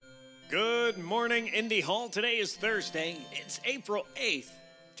Good morning, Indy Hall. Today is Thursday. It's April 8th,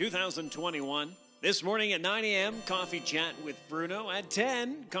 2021. This morning at 9 a.m., Coffee Chat with Bruno. At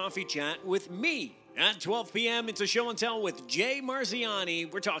 10, Coffee Chat with me. At 12 p.m., it's a show and tell with Jay Marziani.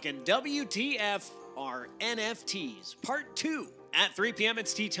 We're talking WTF are NFTs, Part 2. At 3 p.m.,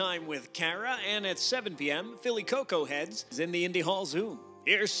 it's Tea Time with Kara. And at 7 p.m., Philly Cocoa Heads is in the Indy Hall Zoom.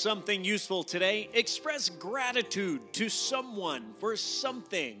 Here's something useful today. Express gratitude to someone for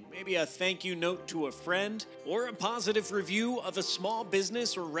something. Maybe a thank you note to a friend or a positive review of a small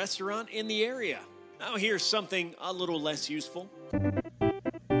business or restaurant in the area. Now here's something a little less useful.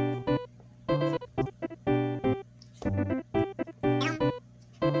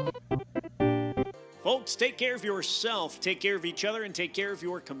 Folks, take care of yourself, take care of each other, and take care of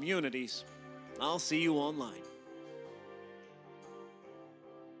your communities. I'll see you online.